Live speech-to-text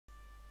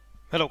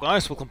Hello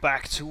guys, welcome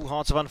back to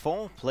Hearts of Iron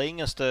 4,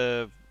 playing as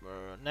the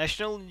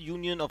National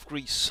Union of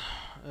Greece.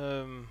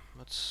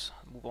 Let's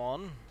move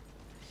on.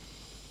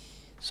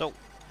 So,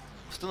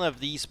 still have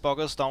these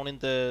buggers down in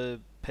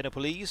the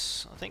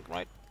Peloponnese, I think,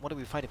 right? What are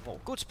we fighting for?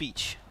 Good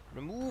speech.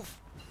 Remove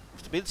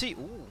stability.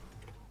 Ooh,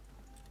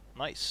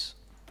 nice.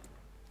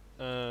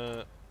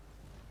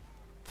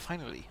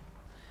 Finally.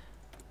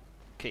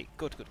 Okay,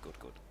 good.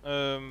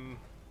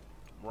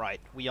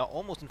 Right, we are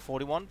almost in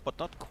 41, but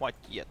not quite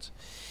yet.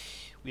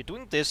 We're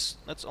doing this.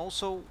 Let's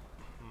also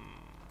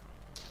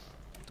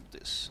do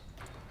this.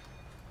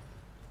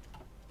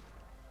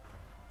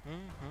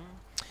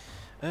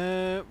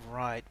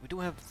 Right, we do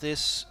have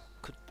this.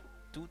 Could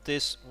do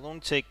this. Will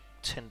only take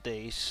 10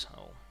 days.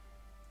 Oh.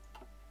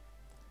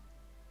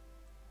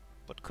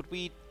 But could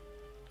we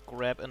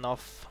grab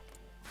enough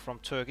from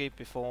Turkey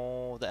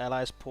before the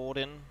Allies poured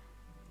in?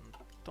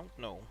 Don't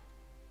know.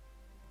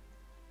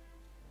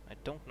 I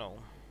don't know.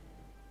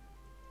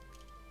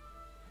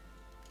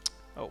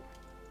 Oh.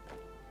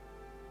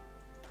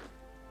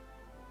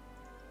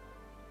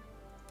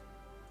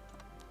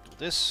 Do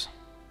this.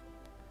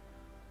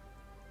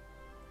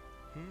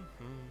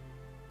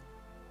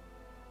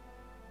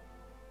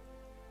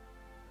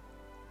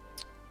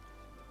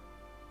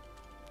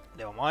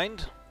 Never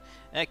mind.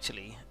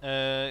 Actually,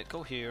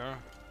 go here.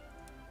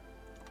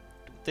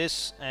 Do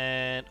this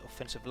and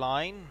offensive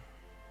line.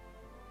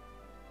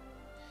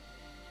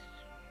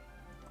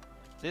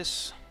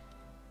 This.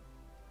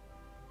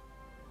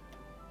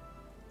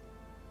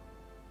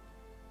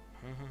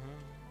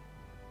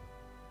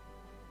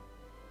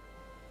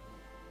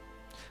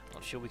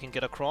 Not sure we can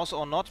get across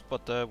or not,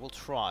 but we'll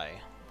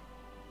try.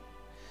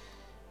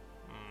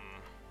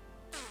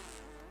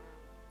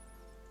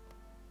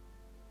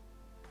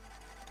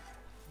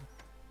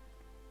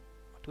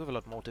 I do have a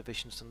lot more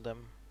divisions than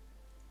them.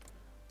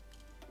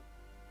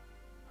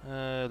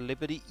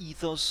 Liberty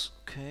Ethos,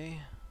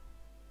 okay.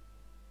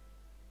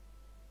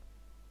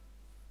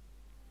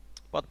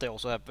 But they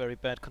also have very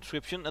bad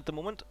conscription at the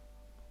moment.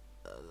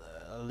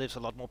 Lives a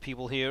lot more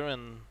people here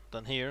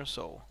than here,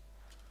 so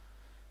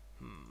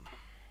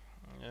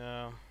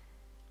yeah.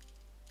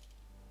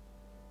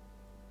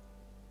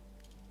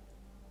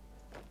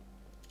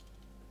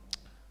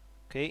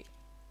 Okay,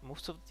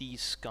 most of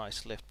these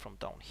guys left from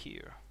down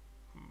here.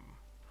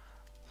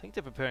 I think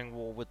they're preparing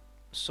war with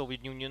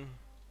Soviet Union.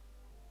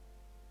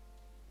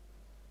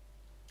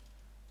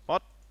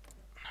 But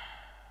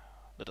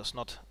let us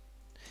not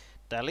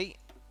dally.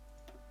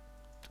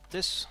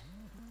 This.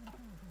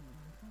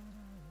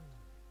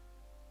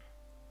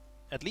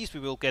 At least we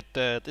will get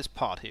this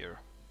part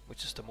here,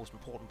 which is the most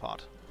important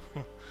part.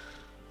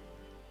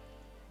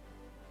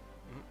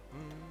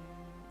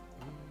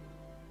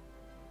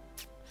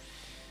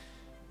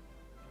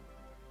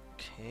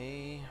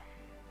 Okay.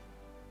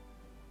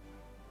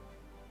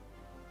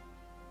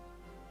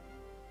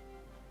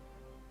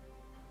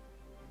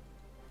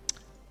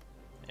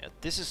 Yeah,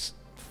 this is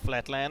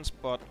flatlands,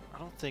 but I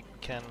don't think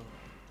can.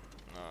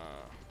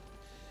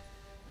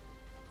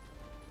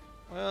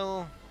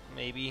 Well,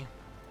 maybe.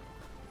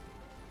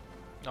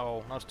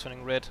 Oh, now it's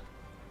turning red.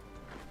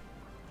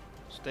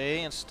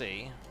 Stay and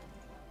stay.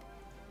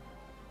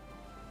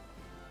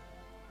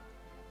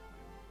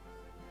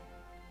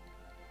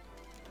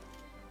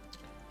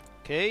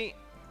 Okay,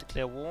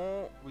 declare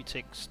war,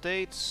 retake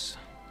states.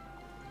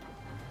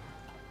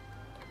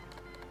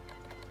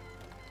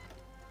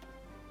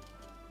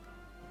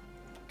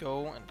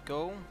 Go and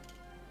go.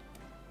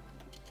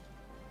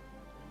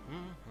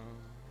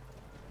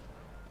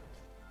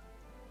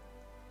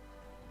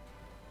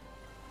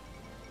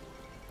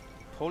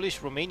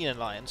 Polish-Romanian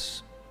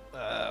alliance.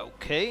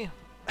 Okay.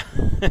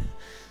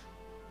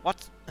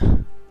 What?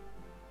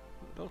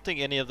 Don't think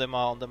any of them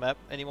are on the map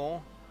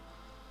anymore.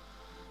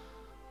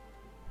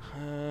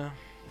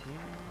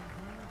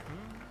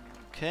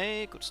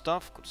 Okay, good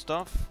stuff, good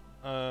stuff.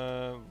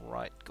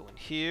 Right, go in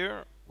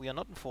here. We are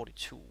not in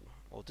 42.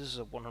 Oh, this is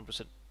a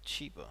 100%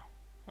 cheaper.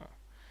 Huh.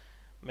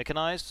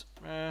 Mechanized.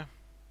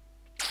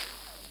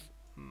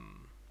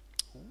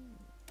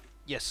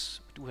 Yes,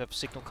 we do have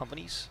signal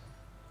companies.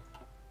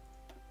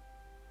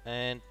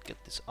 And get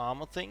this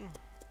armor thing.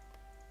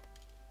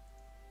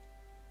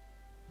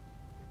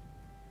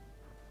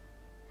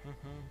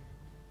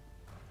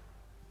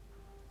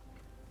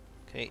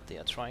 Okay, they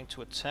are trying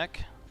to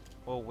attack.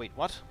 Oh wait,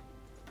 what?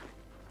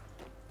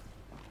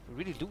 We're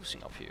really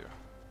losing up here.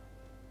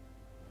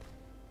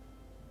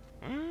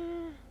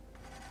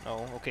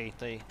 No, okay,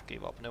 they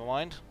gave up, never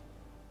mind.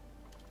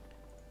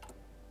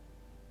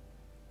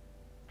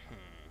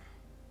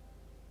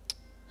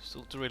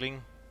 Still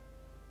drilling.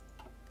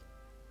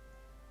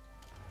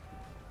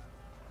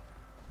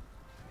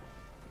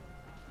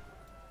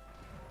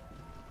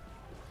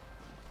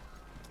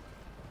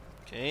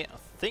 Okay, I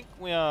think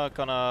we are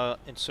gonna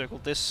encircle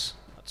this.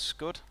 That's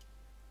good.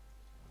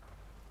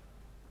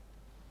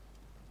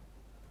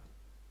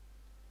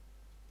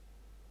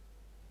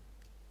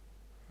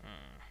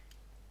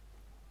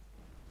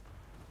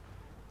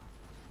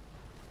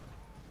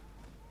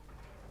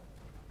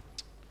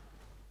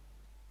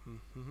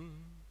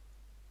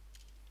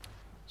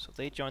 So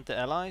they joined the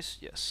Allies,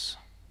 yes.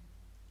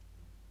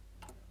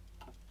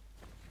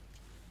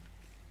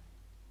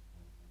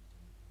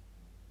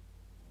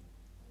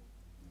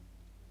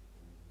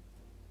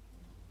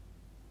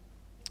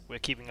 We're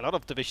keeping a lot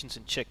of divisions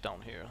in check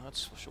down here,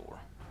 that's for sure.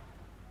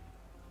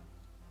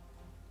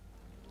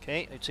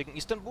 Okay, are you taking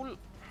Istanbul?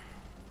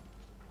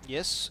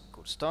 Yes,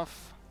 good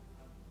stuff.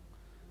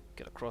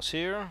 Get across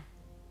here.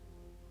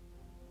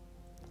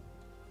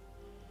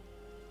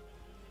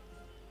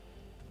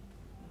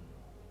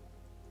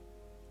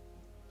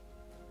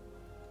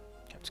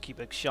 Have to keep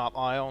a sharp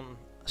eye on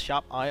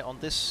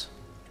this.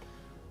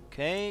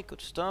 Okay,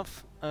 good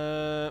stuff.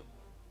 Well,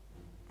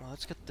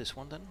 let's get this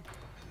one then.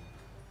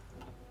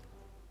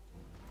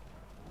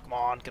 Come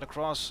on, get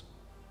across.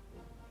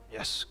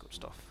 Yes, good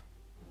stuff.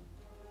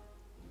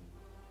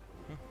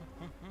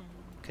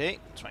 Okay,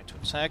 trying to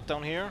attack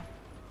down here.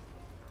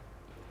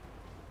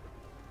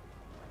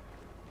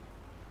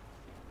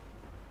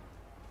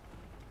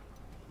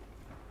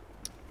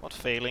 What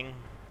failing?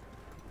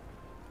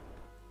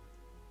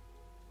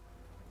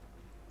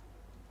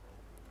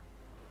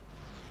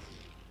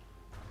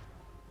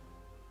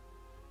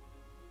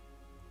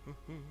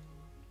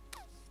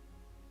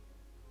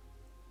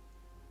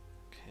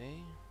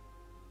 Okay.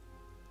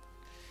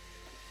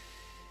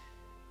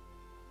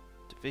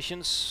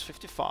 Divisions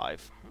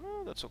 55.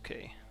 Oh, that's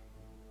okay.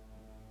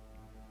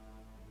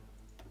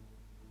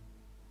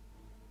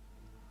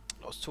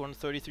 Lost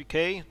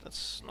 233k.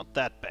 That's not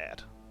that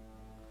bad.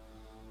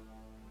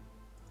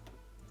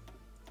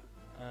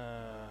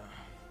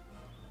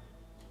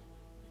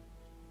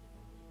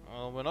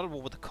 Well, we're not at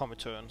war with the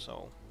Comintern,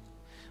 so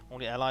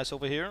only allies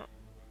over here.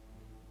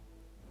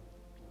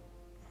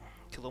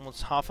 Killed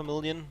almost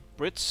 500,000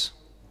 Brits.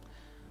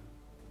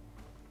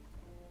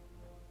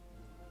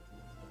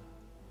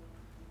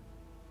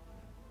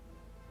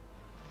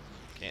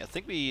 Okay, I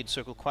think we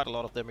encircled quite a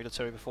lot of their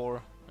military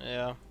before.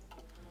 Yeah.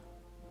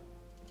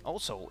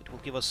 Also, it will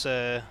give us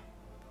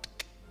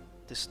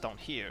this down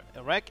here.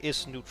 Iraq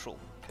is neutral.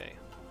 Okay.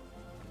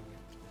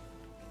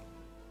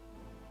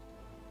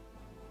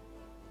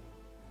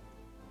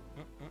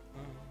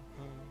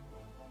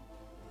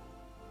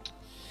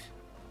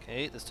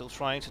 Okay, they're still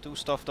trying to do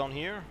stuff down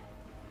here.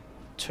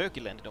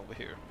 Turkey landed over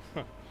here.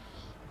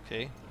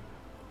 Okay.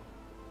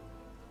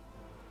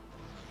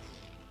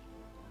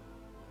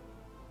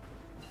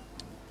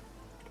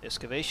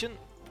 Excavation.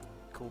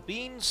 Cool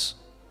beans.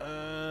 We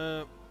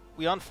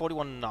are on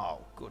 41 now.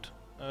 Good.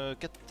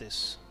 Get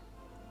this.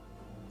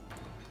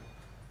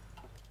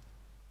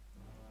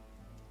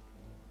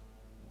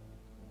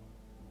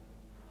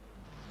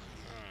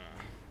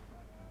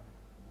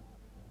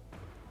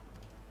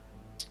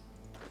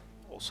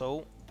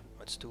 Also,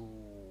 let's do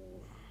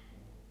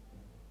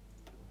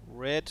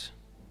red.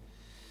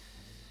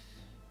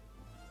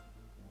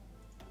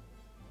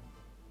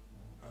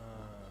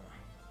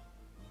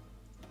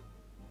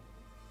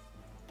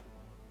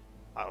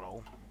 I don't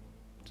know.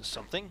 Just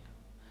something.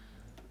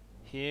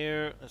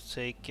 Here, let's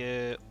take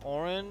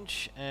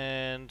orange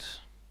and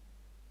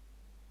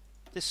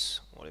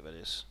this, whatever it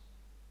is.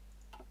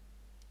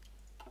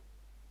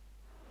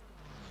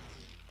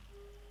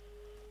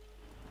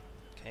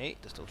 Okay,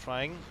 they're still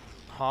trying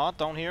hard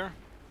down here.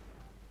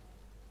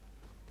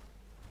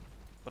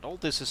 But all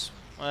this is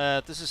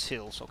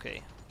hills,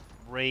 okay.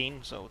 Rain,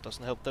 so it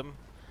doesn't help them.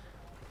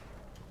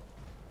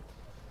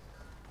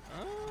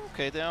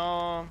 Okay, they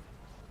are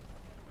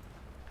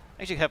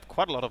actually have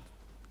quite a lot of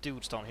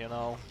dudes down here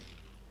now.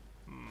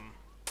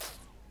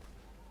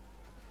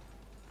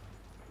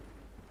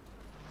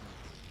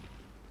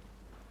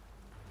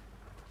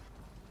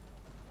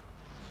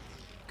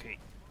 Okay,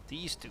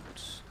 these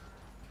dudes.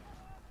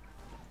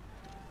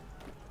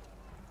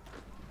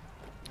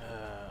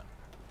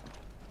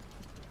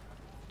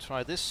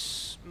 Try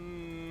this.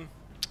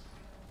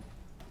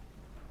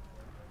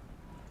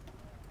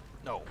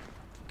 No,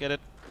 forget it.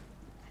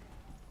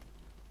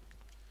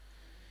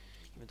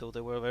 Even though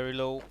they were very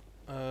low.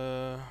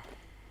 Go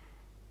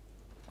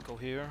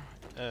here.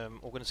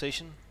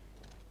 Organization.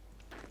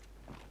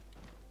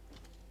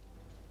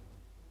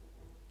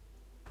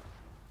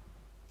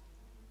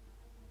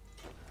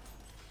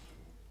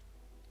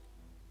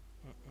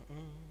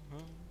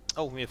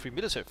 Oh, we have 3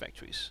 military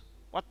factories.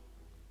 What?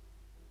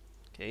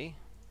 Okay.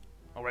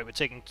 Alright, we're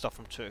taking stuff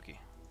from Turkey.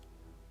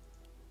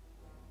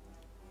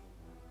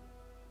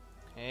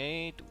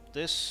 Okay, do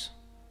this.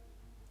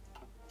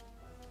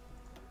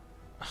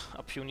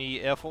 A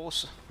puny air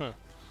force.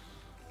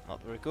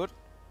 Not very good.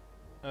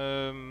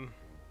 You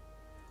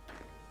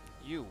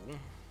do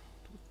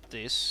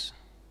this.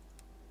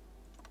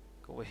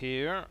 Go over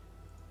here.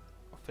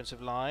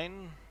 Offensive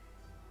line.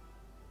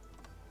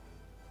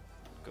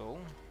 Go.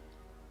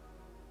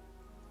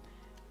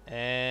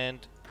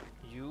 And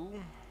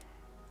you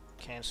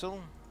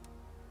cancel.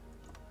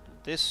 Do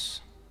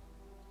this.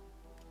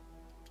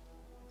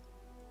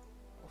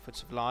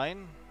 Offensive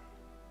line.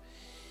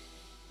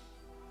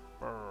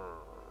 Brrr.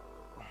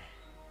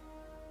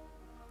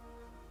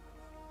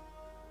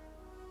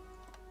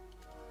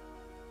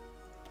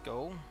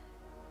 Go.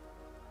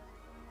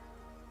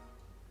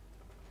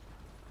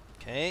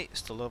 Okay,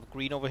 still a lot of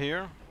green over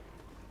here.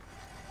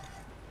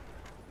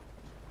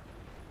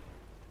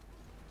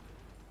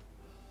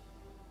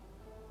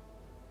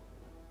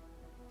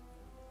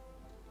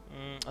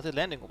 Are they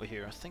landing over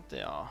here? I think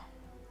they are.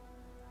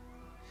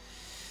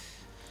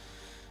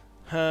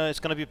 It's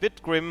gonna be a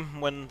bit grim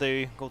when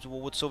they go to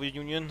war with Soviet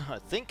Union, I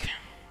think.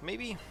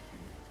 Maybe?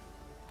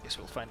 Guess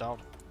we'll find out.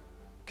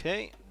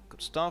 Okay,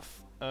 good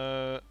stuff.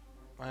 I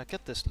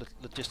get this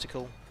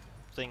logistical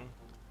thing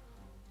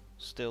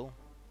still.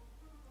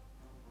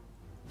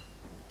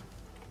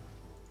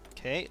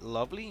 Okay,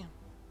 lovely.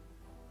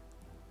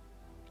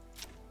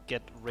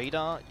 Get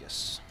radar,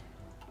 yes.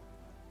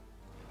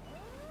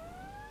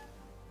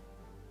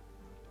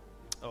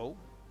 Oh.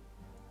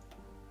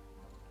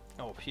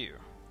 Oh, up here.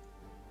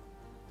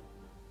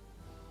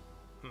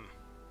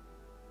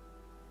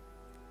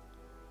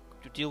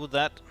 Could you deal with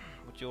that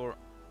with your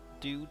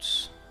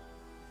dudes?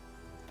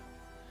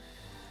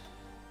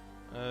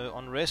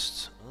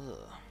 Unrest. Ugh.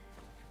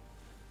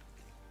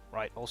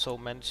 Right, also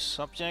manage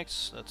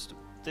subjects. Let's do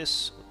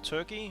this with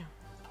Turkey.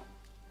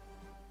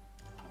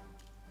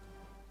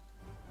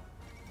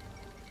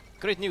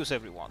 Great news,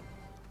 everyone.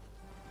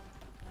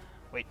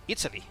 Wait,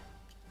 Italy.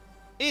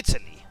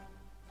 Italy.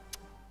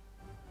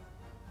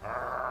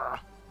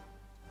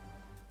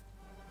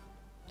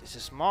 This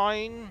is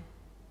mine.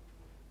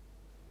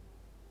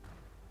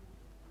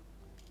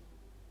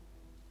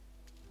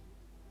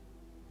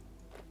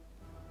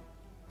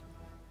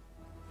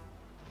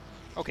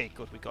 Okay,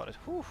 good, we got it.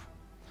 Whew.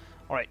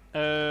 All right.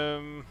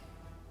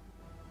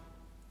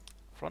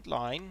 Front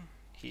line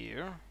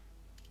here.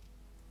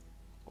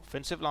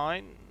 Offensive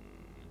line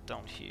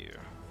down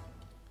here.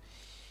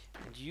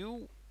 And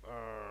you.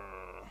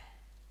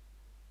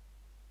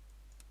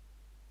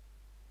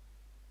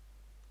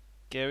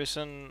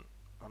 Garrison.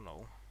 Oh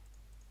no.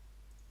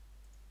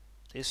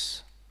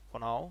 This for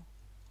now.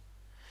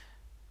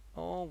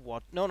 Oh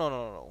what? No, no,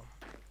 no, no, no.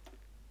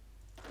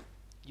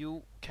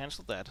 You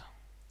cancel that.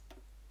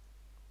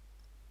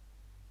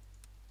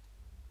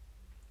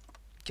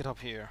 Get up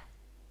here.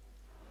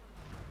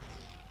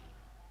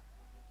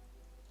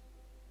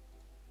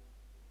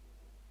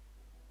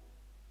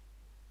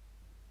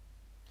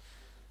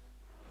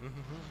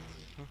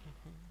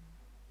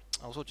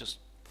 Also just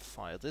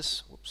fire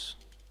this. Whoops.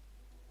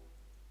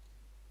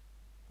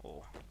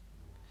 Oh.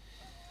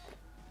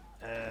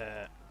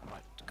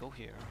 Right, go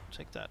here.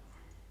 Take that.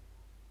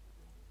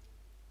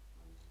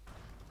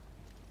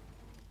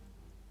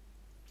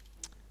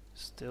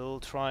 Still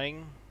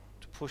trying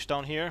to push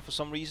down here for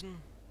some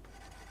reason.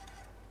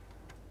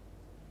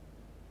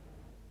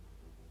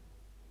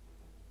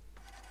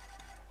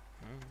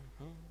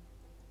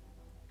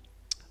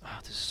 Ah,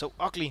 this is so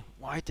ugly.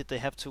 Why did they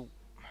have to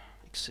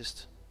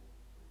exist?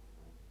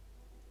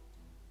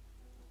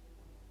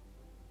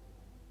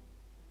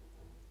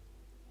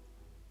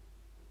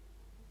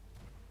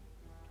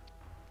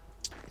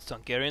 It's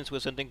Hungarians we're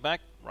sending back?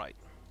 Right.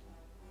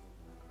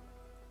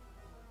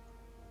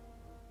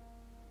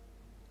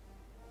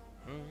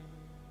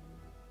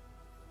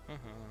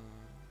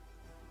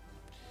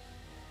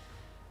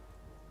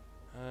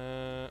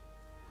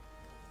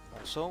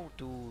 Also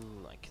do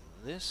like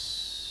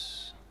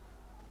this.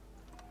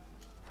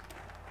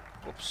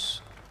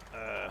 Whoops.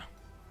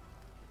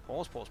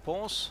 Pause, pause,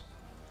 pause.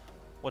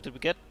 What did we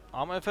get?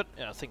 Armor effort?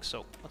 Yeah, I think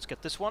so. Let's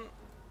get this one.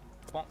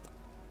 Come on.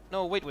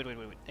 No, wait.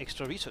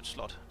 Extra research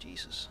slot.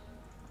 Jesus.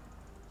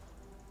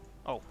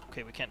 Oh,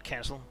 okay, we can't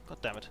cancel.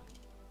 God damn it.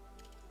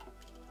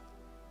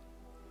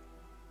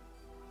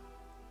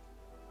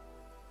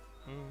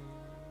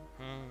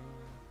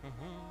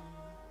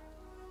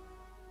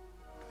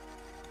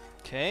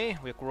 Okay,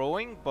 we're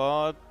growing,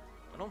 but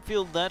I don't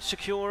feel that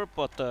secure,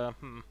 but oh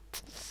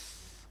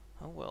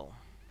well.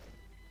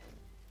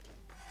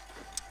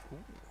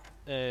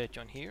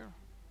 Join here.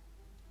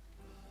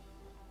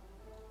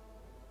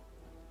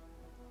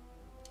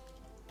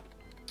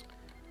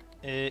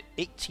 Uh,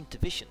 18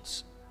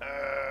 divisions.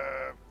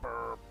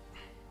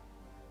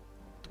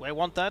 Do I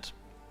want that?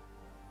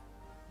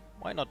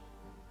 Why not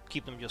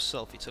keep them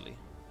yourself, Italy?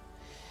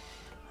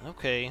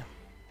 Okay.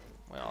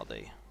 Where are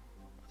they?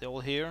 Are they all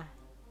here?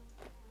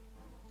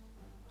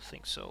 I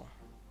think so.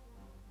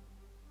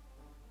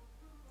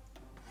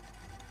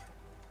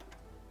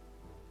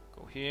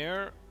 Go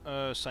here.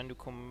 Assign new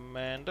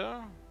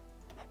commander.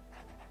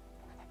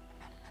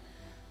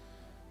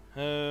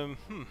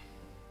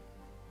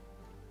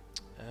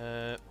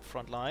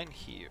 Front line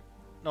here.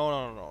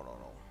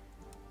 No.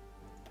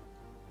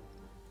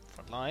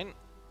 Front line.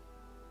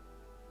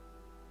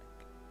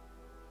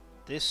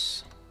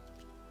 This.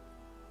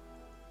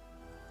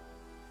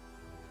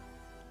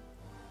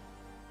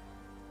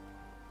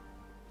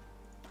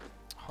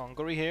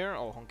 Hungary here,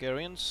 or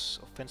Hungarians,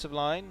 offensive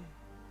line.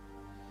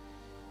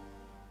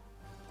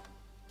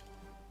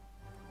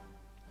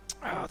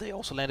 Ah, they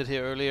also landed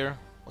here earlier.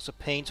 Was a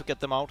pain to get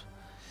them out.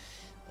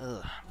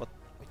 But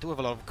we do have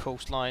a lot of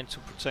coastline to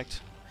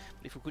protect.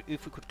 But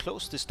if we could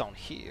close this down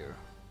here,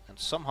 and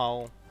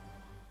somehow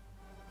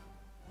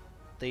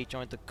they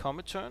joined the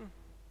Comintern.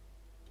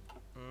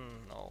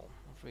 No,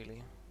 not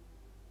really.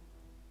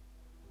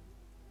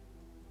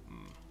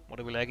 What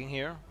are we lagging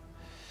here?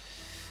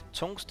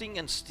 Tungsten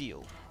and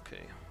steel.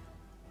 Okay.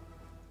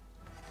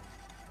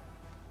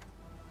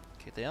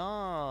 Okay, they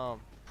are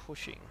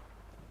pushing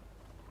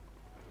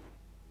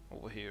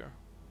over here.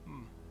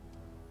 Hmm.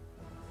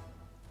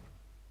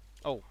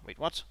 Oh, wait,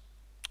 what?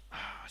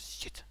 Ah,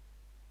 shit.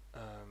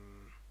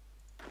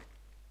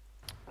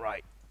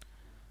 Right.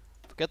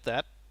 Forget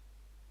that.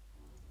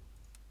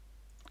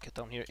 Get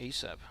down here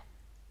ASAP.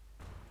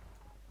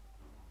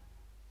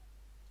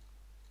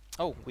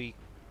 Oh, we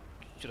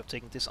should have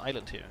taken this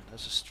island here.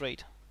 There's a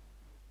strait.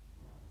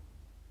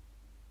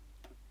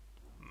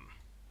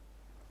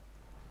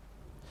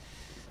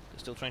 They're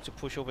still trying to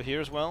push over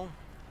here as well.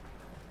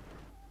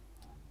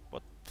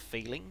 But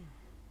failing,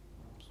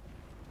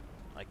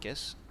 I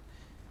guess.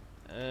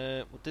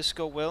 Would this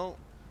go well?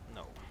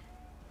 No.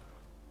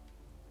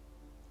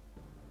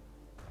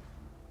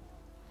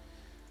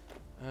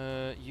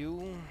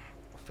 You,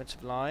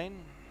 offensive line.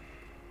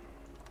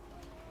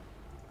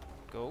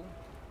 Go.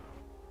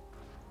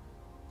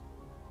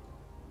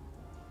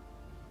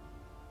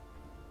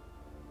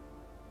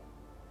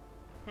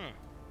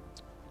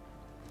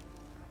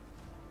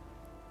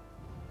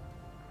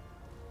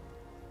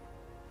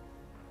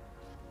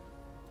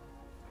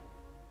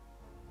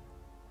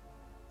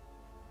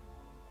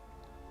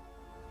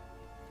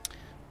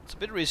 It's a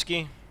bit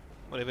risky,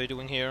 whatever you're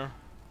doing here.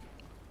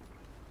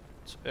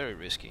 It's very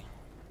risky.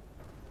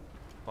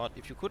 But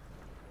if you could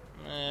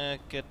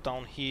get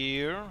down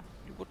here,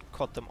 you would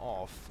cut them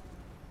off,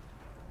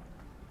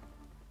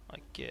 I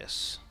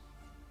guess.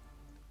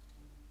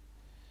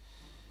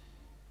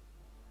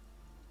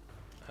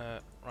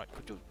 Right,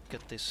 could you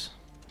get this?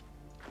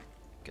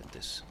 Get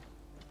this.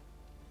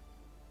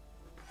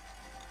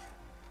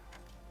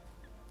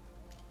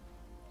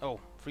 Oh,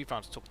 Free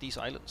France took these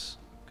islands.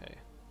 Okay.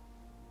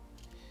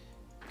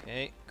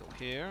 Okay, go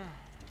here.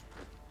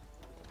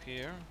 Go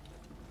here.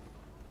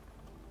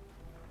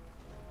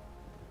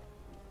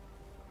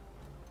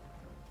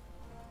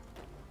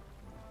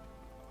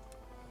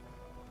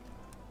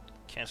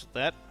 Cancel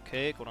that.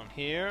 Okay, go down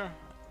here.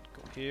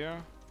 Go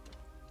here.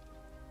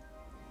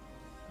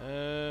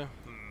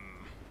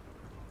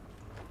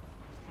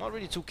 Not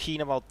really too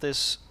keen about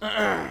this.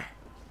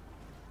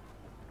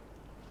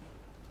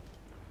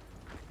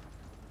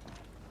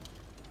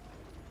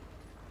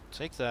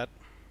 Take that.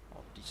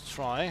 Or at least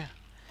try.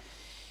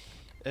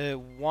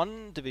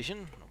 One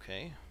division.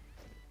 Okay.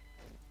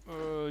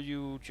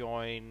 You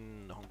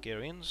join the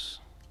Hungarians.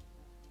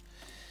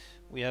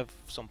 We have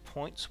some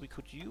points we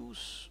could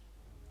use.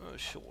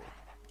 Sure.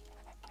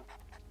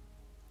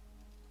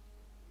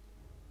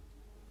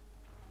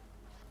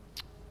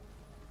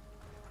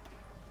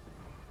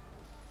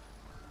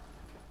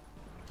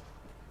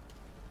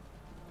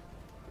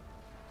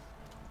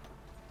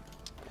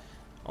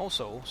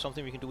 Also,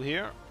 something we can do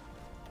here.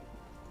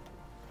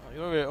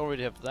 You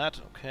already have that,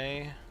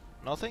 okay.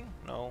 Nothing?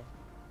 No.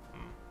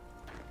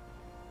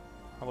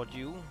 How about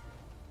you?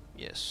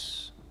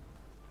 Yes.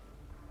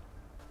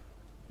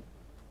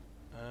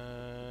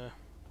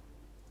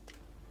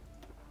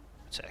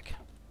 Attack.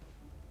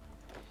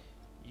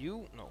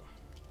 You? No.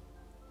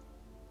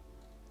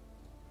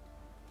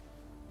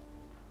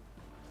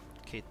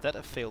 Okay,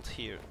 that failed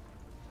here.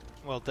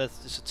 Well,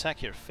 this attack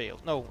here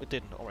failed. No, it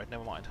didn't. Alright,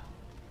 never mind.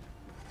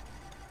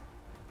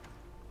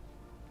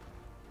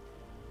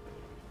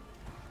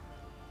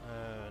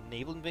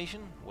 Naval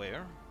invasion?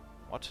 Where?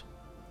 What?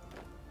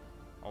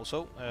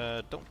 Also,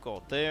 don't go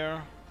out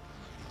there.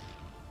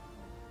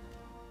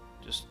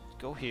 Just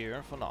go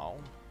here for now.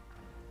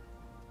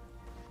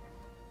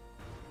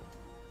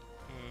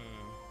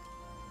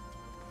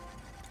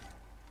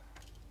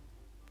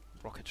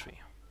 Rocketry.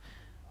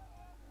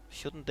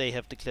 Shouldn't they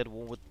have declared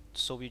war with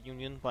Soviet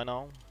Union by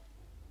now?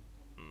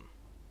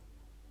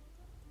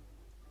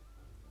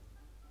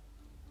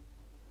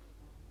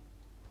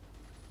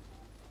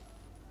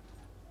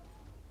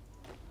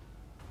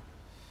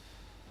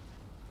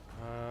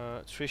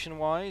 Attrition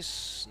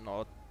wise,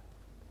 not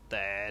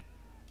that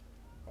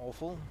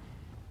awful.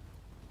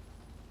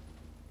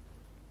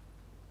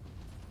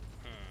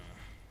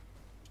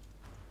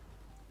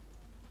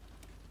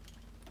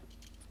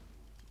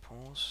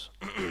 Pause.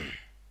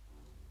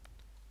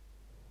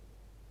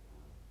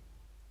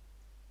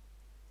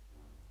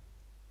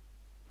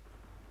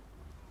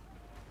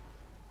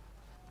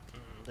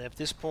 They have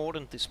this port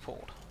and this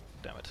port.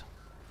 Damn it.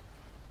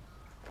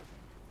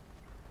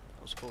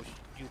 I suppose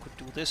you could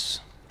do this.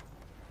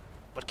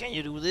 But can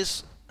you do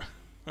this?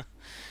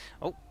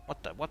 Oh,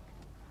 what the? What?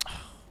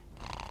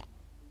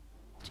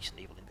 These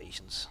naval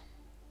invasions.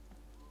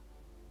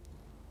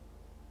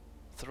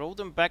 Throw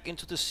them back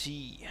into the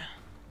sea.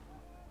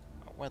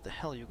 Oh, where the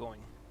hell are you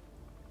going?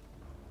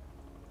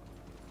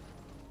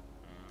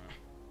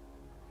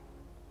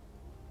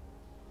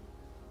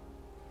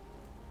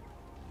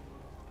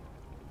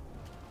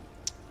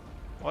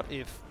 What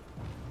if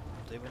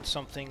they went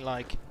something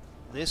like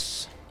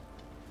this?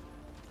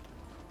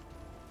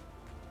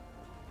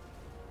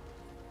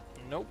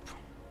 Nope.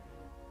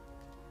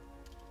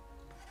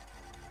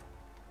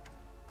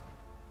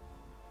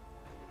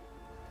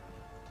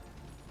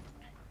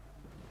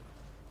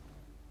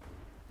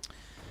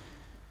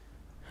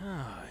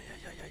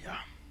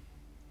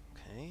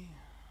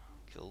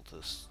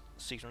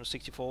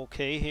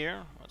 664k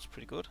here. That's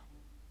pretty good.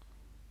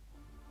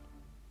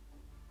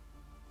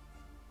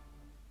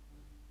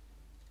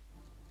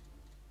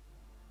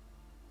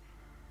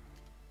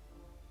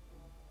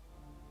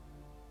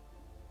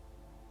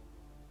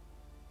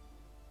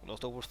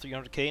 Lost over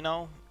 300k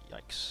now.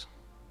 Yikes.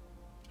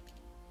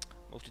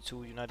 Mostly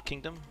to United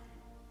Kingdom.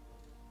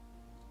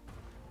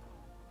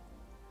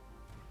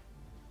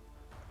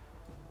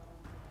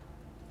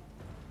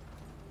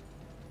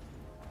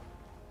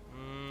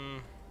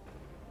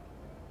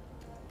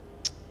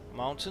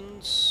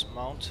 Mountains,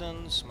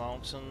 mountains,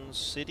 mountains,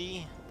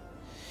 city,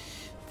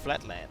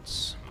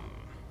 flatlands.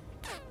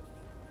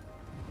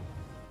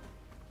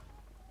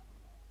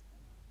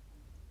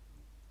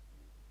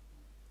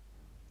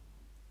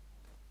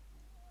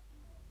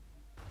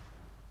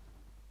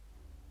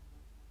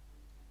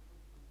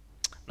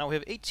 Now we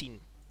have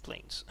 18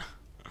 planes.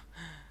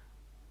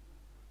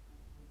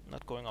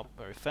 Not going up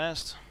very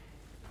fast.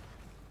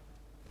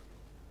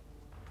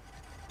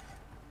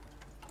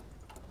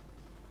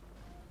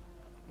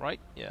 Right?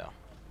 Yeah.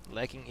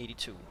 Lacking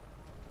 82.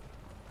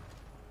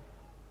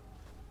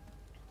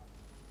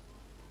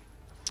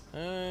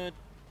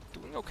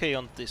 Doing okay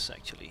on this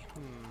actually.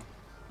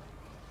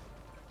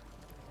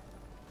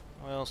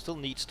 Well, still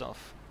need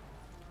stuff.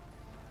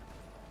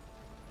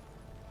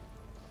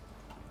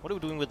 What are we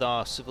doing with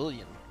our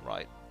civilian?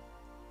 Right.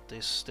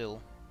 This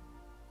still.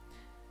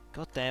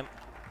 Goddamn.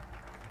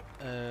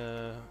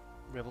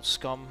 Rebel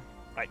scum.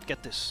 Right,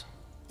 get this.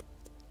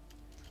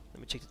 Let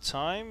me check the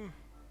time.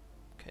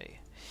 Okay.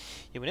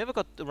 Yeah, we never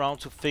got around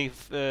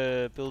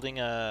to building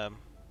a...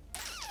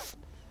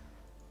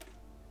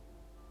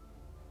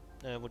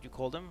 what do you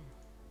call them?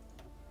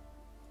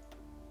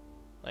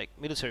 Like,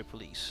 military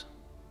police.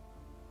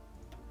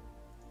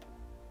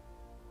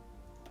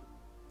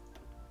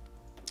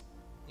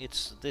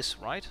 It's this,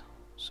 right?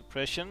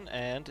 Suppression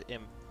and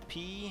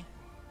MP...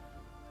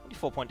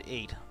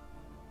 24.8.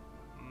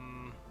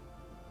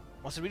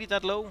 Was it really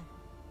that low?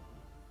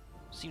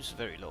 Seems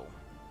very low.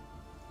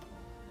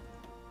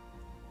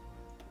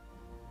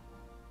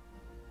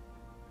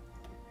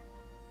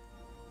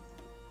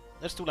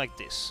 Let's do like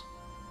this.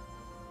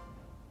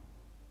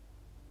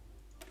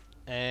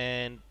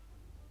 And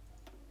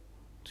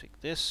take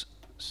this,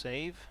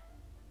 save.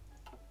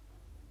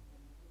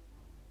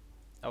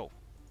 Oh.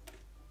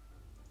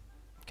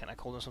 Can I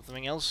call them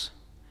something else?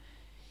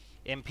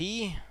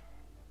 MP.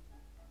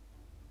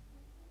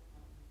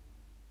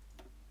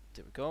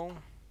 There we go.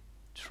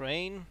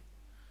 Train.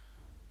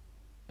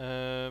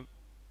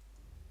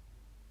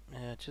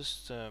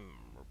 Just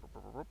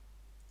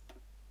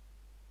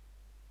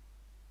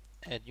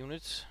add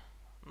units.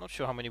 I'm not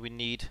sure how many we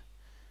need.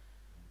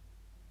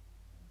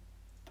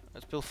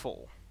 Let's build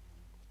 4.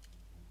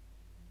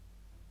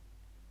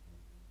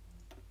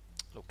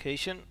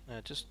 Location.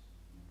 Just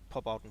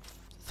pop out in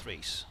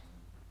threes.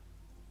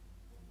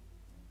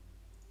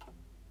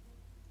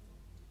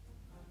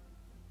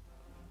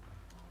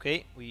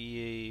 Okay,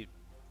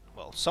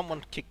 well,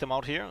 someone kicked them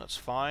out here. That's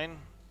fine.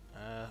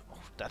 Oh,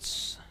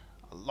 that's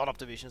a lot of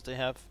divisions they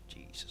have.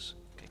 Jesus.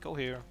 Okay, go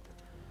here.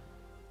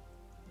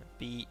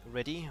 Be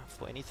ready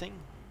for anything.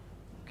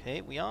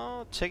 Okay, we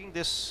are taking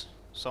this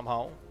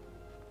somehow.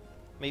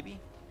 Maybe.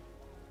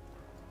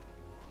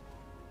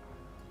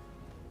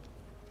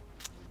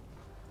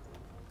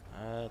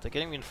 They're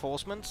getting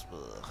reinforcements.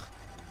 Ugh.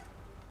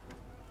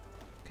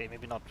 Okay,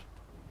 maybe not.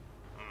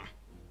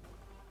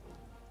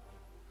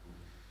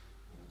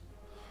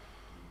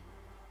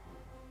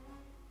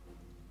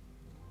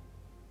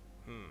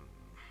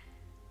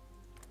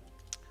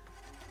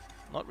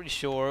 Not really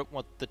sure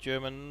what the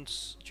German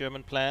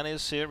plan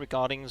is here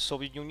regarding the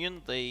Soviet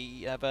Union.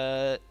 They have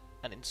an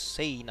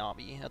insane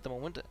army at the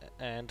moment,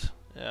 and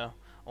yeah,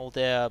 all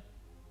their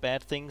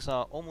bad things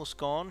are almost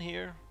gone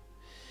here.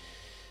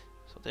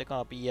 So they're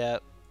gonna be a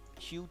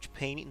huge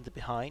pain in the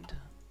behind.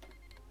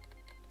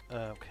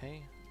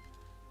 Okay.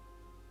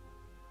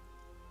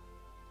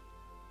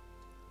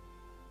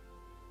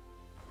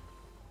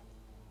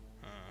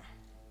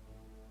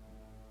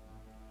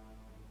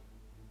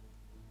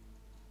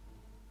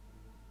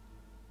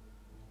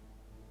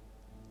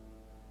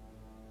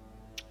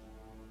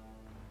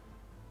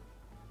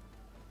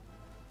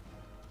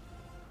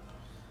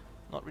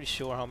 Not really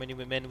sure how many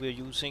men we're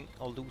using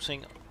or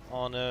losing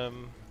on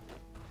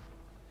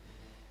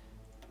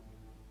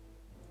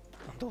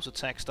those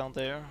attacks down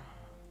there.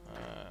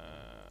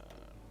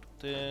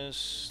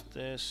 This.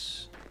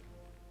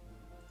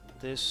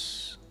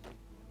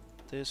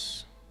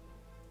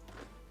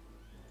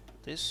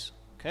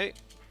 Okay.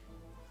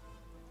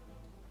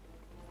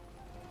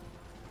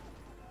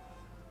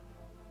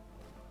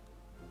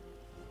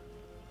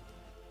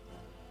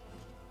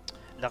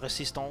 La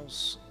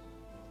résistance,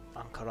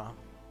 Ankara.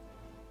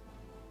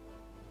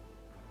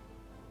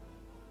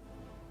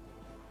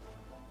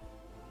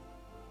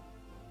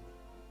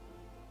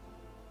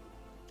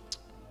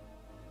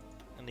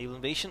 A naval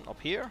invasion up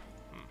here.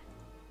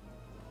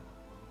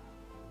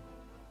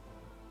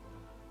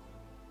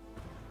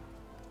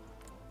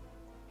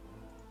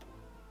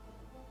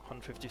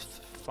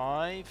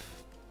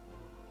 155.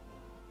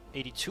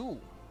 82.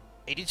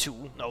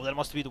 82? No, that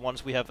must be the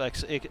ones we have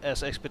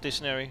as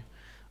expeditionary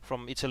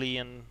from Italy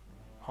and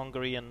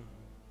Hungary and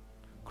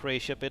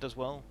Croatia a bit as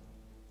well.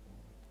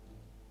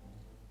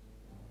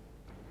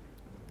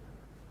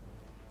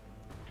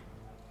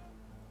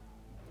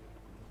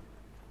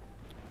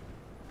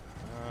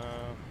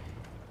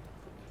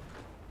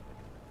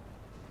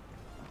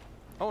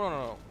 Oh, no, no,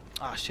 no.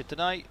 Ah, shit, did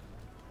I...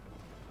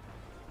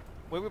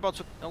 Were we about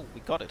to... Oh,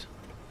 we got it.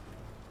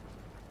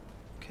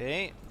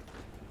 Okay.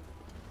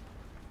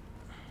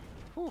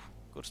 Whew,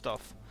 good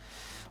stuff.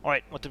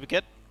 Alright, what did we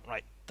get?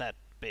 Right, that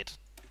bit.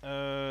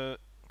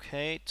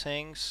 Okay,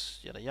 tanks,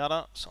 yada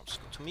yada. Sounds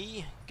good to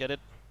me. Get it.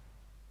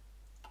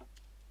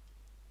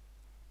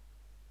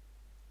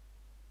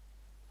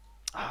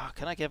 Ah,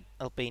 can I get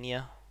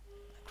Albania,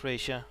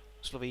 Croatia,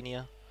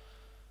 Slovenia?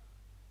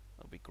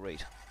 That would be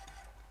great.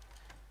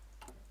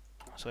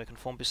 So I can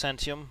form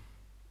Byzantium.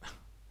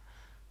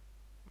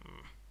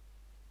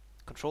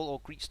 Control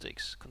all Greek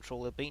states.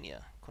 Control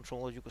Albania.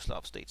 Control all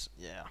Yugoslav states.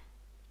 Yeah.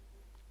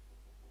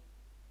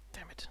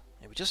 Damn it.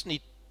 Yeah, we just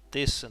need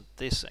this and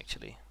this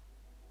actually.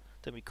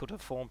 Then we could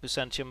have formed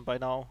Byzantium by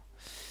now.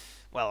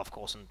 Well, of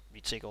course, and we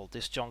take all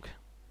this junk.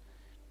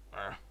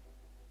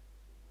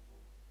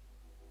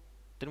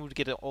 Then we'd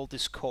get all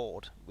this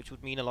cord, which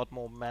would mean a lot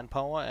more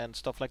manpower and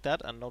stuff like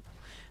that, and not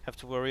have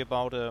to worry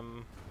about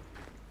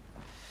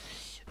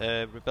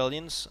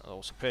rebellions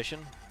or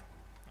suppression.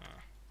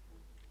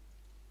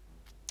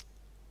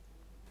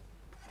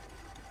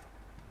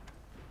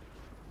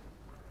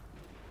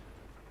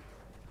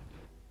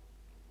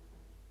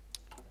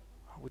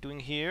 We're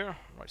doing here.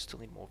 Right, still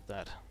need more of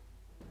that.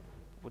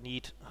 We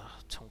need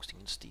tungsten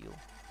and steel.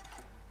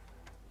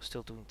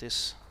 Still doing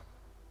this.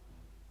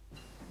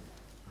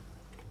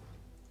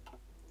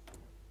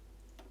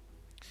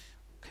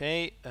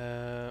 Okay,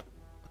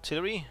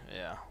 artillery.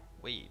 Yeah,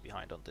 way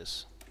behind on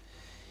this.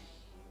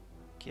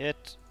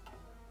 Get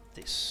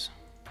this.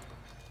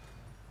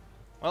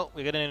 Well,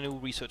 we're getting a new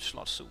research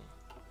slot soon.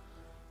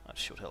 That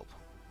should help.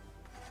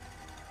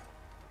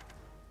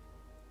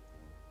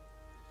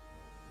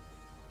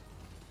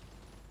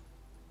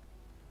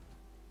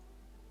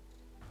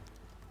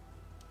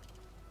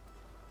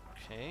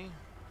 Okay.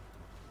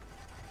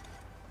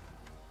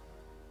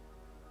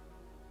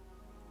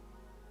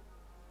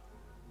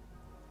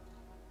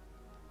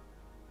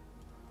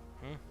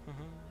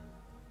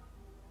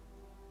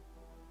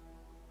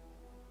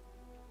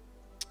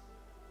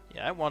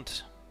 Yeah, I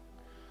want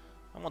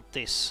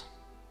this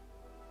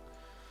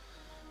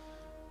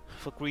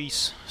for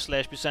Greece /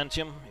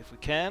 Byzantium if we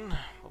can,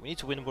 but we need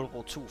to win World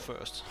War II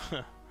first.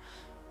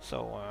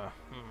 So,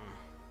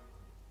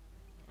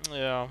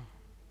 yeah,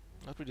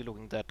 not really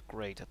looking that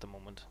great at the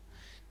moment.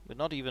 We're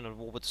not even at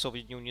war with the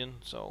Soviet Union,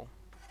 so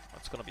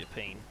that's gonna be a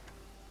pain.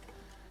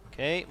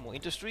 Okay, more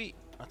industry.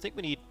 I think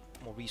we need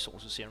more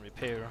resources here and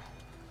repair.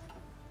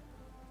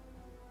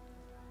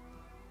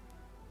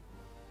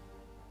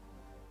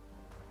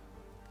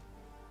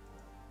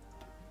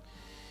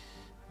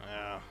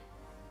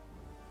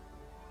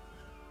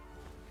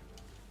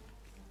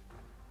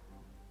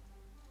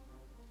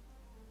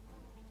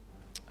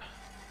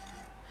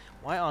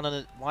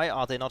 Why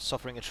are they not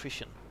suffering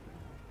attrition?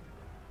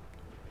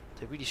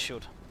 They really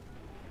should.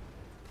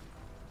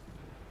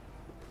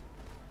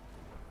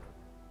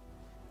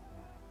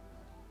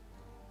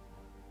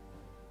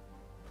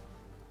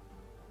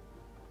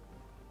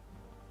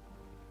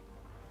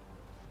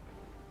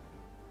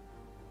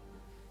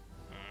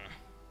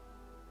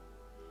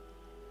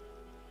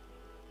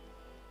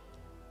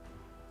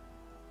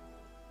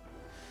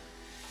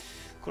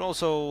 Could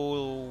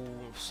also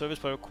service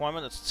by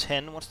requirement. That's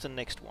 10. What's the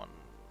next one?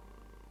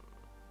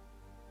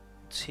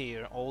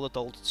 Here, all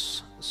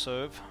adults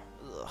serve.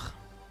 Ugh.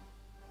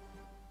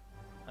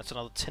 That's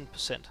another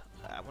 10%.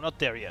 We're not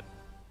there yet.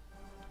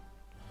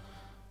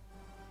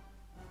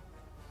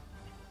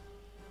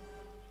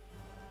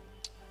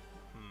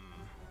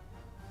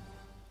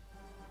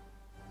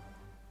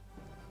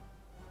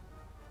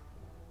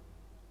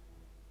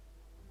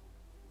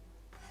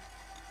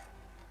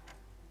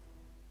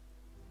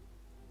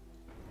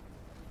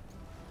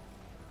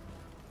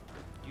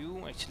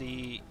 You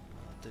actually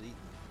delete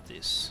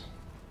this.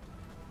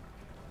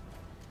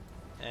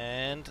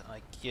 And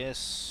I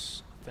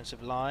guess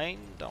offensive line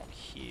down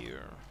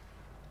here.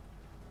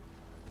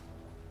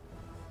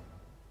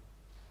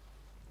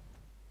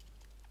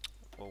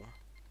 Whoa.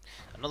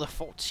 Another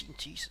 14,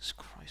 Jesus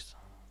Christ.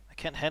 I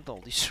can't handle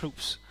all these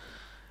troops.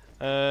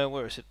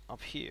 Where is it?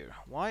 Up here.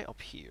 Why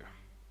up here?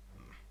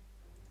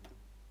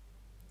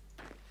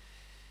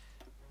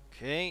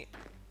 Okay.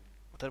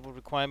 That would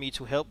require me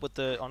to help with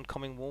the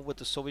oncoming war with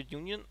the Soviet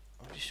Union.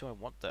 I'm pretty sure I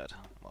want that.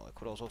 Well, I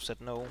could also have said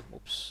no.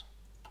 Oops.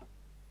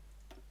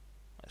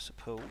 I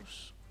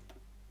suppose.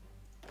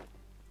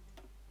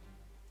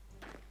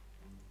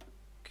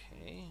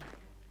 Okay.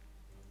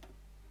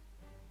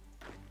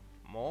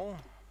 More,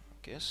 I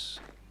guess.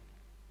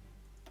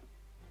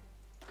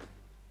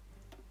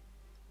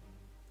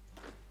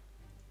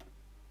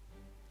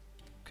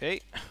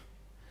 Okay.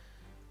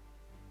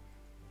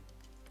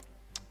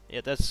 Yeah,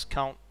 that's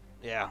count.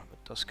 Yeah, it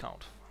does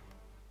count.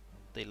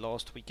 They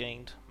lost, we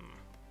gained.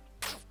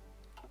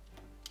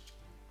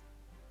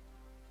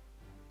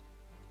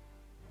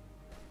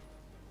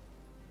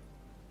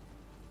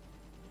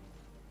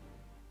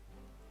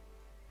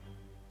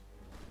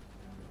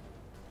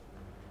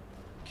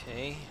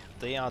 Okay,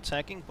 they are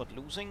attacking but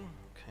losing.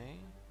 Okay.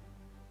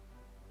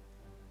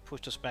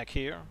 Pushed us back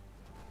here.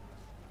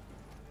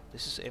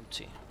 This is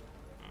empty.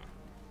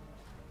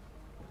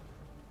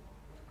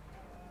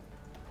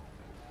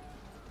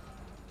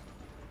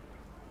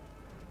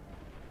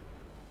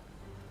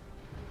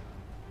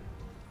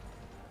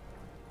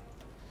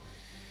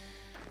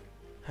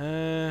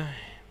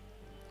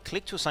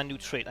 Click to assign new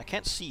trait. I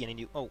can't see any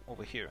new. Oh,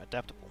 over here,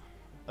 adaptable.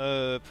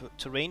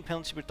 Terrain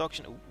penalty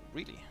reduction. Oh,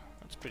 really?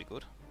 That's pretty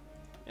good.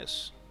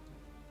 Yes.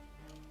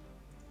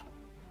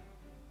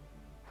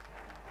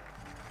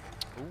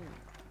 Ooh,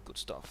 good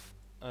stuff.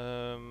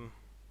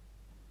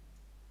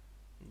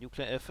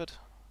 Nuclear effort.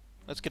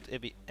 Let's get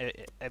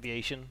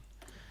aviation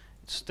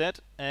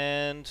instead,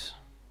 and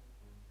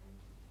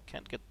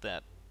can't get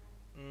that.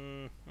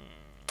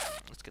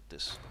 Let's get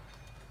this.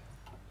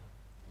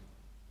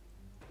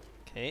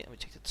 Okay, let me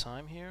take the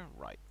time here.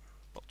 Right,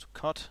 about to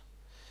cut.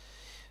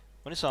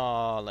 When is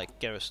our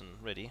garrison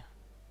ready?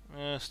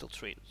 Still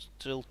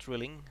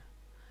drilling.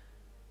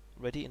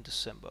 Ready in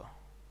December.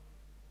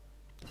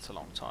 That's a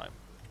long time.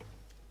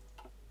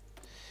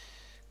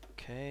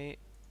 Okay,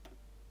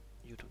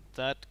 you do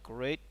that.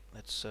 Great.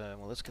 Let's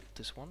get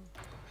this one.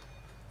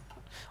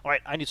 All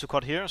right, I need to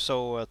cut here.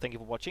 So thank you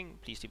for watching.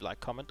 Please leave a like,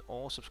 comment,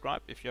 or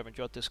subscribe if you have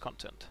enjoyed this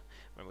content.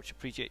 Very much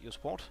appreciate your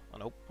support,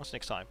 and I hope see you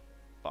next time.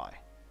 Bye.